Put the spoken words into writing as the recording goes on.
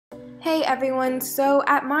Hey everyone, so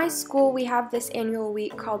at my school we have this annual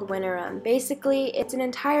week called Winterim. Basically, it's an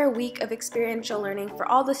entire week of experiential learning for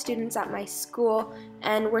all the students at my school,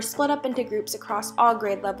 and we're split up into groups across all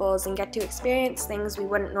grade levels and get to experience things we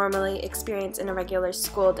wouldn't normally experience in a regular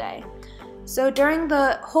school day. So during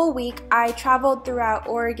the whole week, I traveled throughout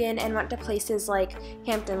Oregon and went to places like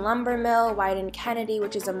Hampton Lumber Mill, Wieden Kennedy,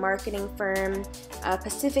 which is a marketing firm,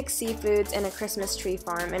 Pacific Seafoods, and a Christmas tree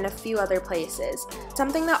farm, and a few other places.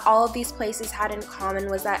 Something that all of these places had in common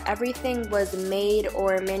was that everything was made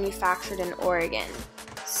or manufactured in Oregon.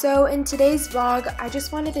 So in today's vlog, I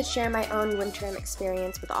just wanted to share my own Winterim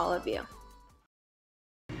experience with all of you.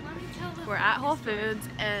 We're at Whole Foods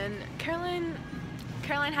and Caroline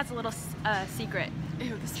has a little secret.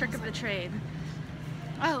 Ew, this trick of the trade.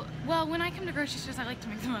 Oh, well, when I come to grocery stores, I like to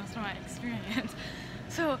make the most of my experience.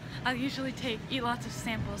 So I'll usually eat lots of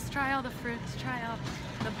samples, try all the fruits, try all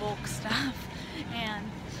the bulk stuff, and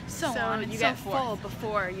so on and you so get forth. full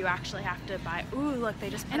before you actually have to buy. Ooh, look, they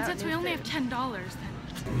just put And out since new we only food. have $10,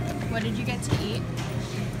 then What did you get to eat?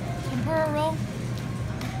 tempura roll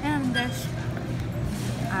and this.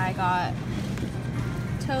 I got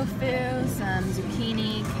tofu, some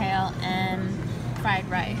zucchini, kale, and fried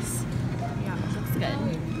rice. Yeah, Looks good.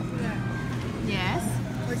 Yes?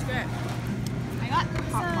 what's good? I got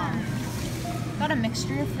got a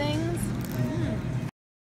mixture of things.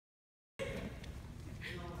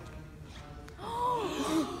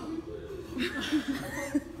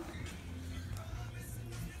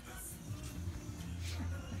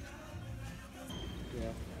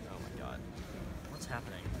 Oh my god. What's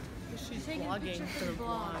happening? She's vlogging for the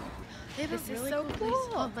vlog. They have This a is really so cool place cool.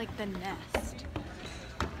 called like the Nest.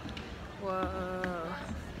 Whoa.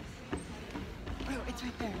 Oh, it's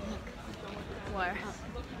right there. Look. Where?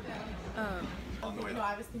 Oh, no,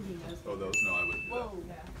 I was thinking those. Oh, those? No, I wouldn't do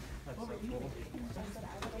that. That's so cool.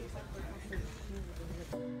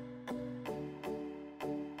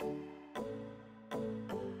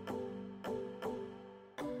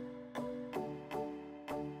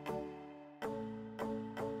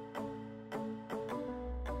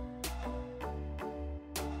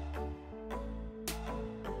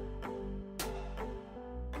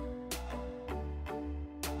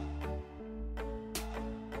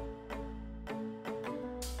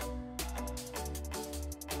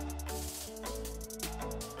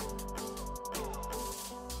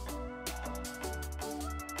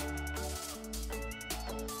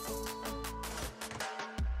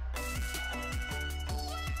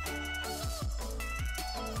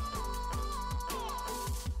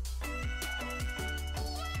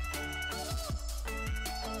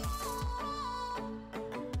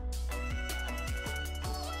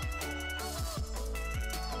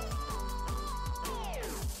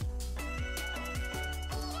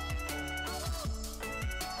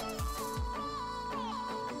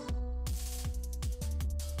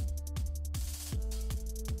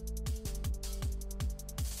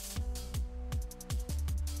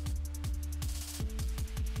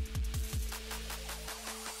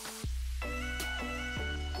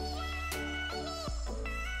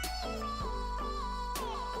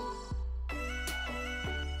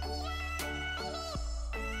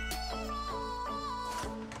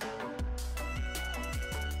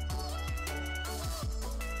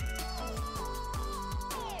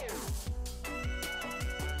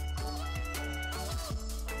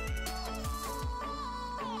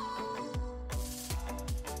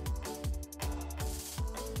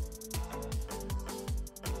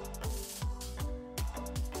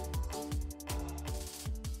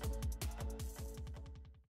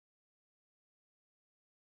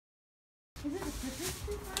 Is it a Christmas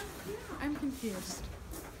tree farm? Yeah, I'm confused.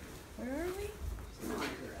 Where are we?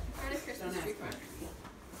 At a Christmas tree farm.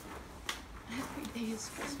 Every day is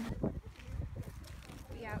Christmas.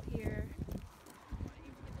 We out here.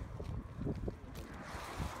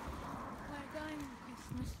 We're going to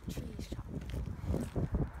Christmas tree shop.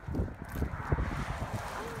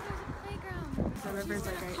 Oh, there's a playground. The river's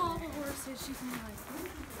like right Call the horses. She's gonna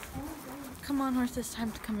like, come on, horses,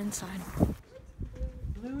 time to come inside.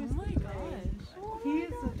 Blue is the gray. He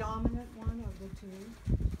is the dominant one of the two.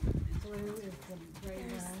 Blue is the gray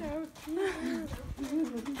one. So cute.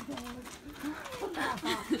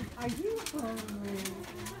 Are you hungry?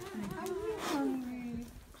 Are you hungry?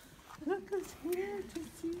 Look who's here to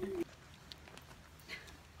see you.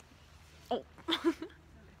 Oh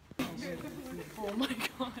my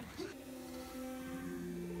god.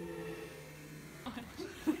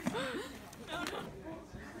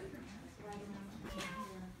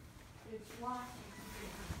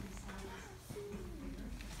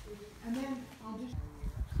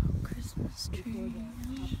 Christmas tree.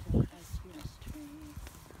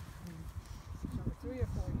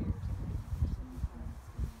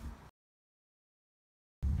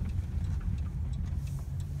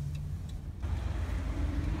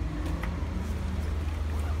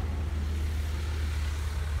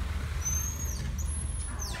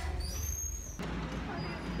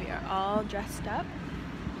 all dressed up.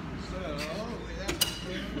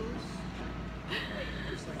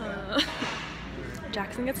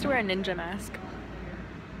 Jackson gets to wear a ninja mask.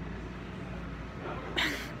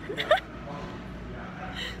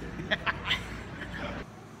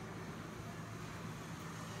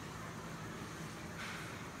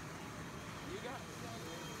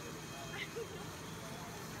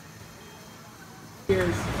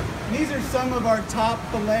 These are some of our top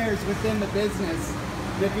filleters within the business.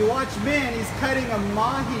 And if you watch Ben, he's cutting a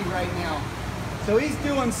mahi right now. So he's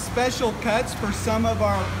doing special cuts for some of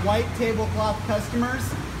our white tablecloth customers.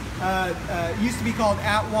 Used to be called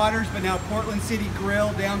Atwater's, but now Portland City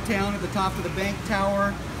Grill downtown at the top of the bank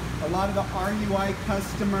tower. A lot of the RUI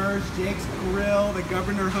customers, Jake's Grill, the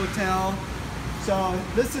Governor Hotel. So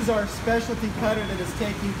this is our specialty cutter that is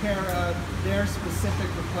taking care of their specific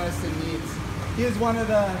requests and needs. He is one of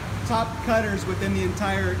the top cutters within the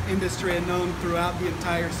entire industry and known throughout the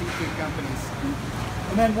entire seafood companies.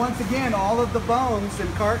 And then once again, all of the bones and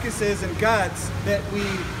carcasses and guts that we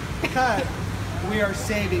cut, we are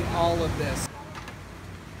saving all of this.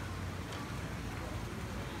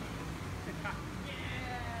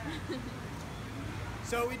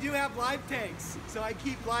 So we do have live tanks. So I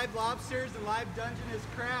keep live lobsters and live Dungeness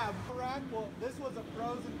crab. Well, this was a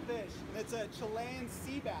frozen fish. It's a Chilean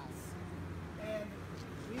sea bass. And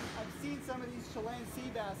I've seen some of these Chilean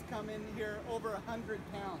sea bass come in here over 100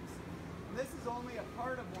 pounds. And this is only a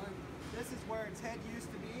part of one. This is where its head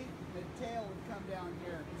used to be. The tail would come down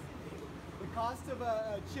here. The cost of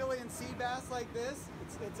a Chilean sea bass like this,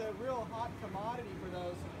 it's a real hot commodity for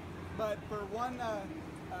those. But for one pound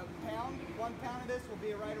of this will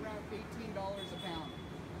be right around $18 a pound.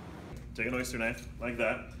 Take an oyster knife like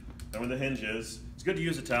that. Then where the hinge is, it's good to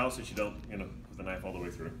use a towel so that you don't, put the knife all the way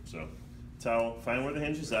through. So, towel, find where the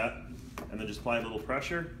hinge is at, and then just apply a little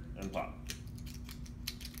pressure and pop.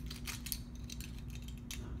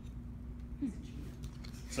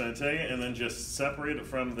 So I tell you, and then just separate it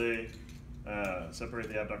from the separate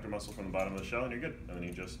the abductor muscle from the bottom of the shell, and you're good. And then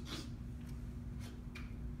you just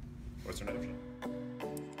oyster knife.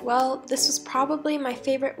 Well, this was probably my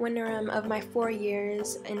favorite winterim of my 4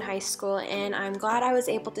 years in high school, and I'm glad I was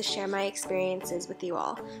able to share my experiences with you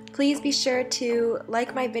all. Please be sure to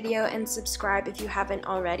like my video and subscribe if you haven't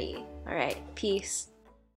already. Alright, peace.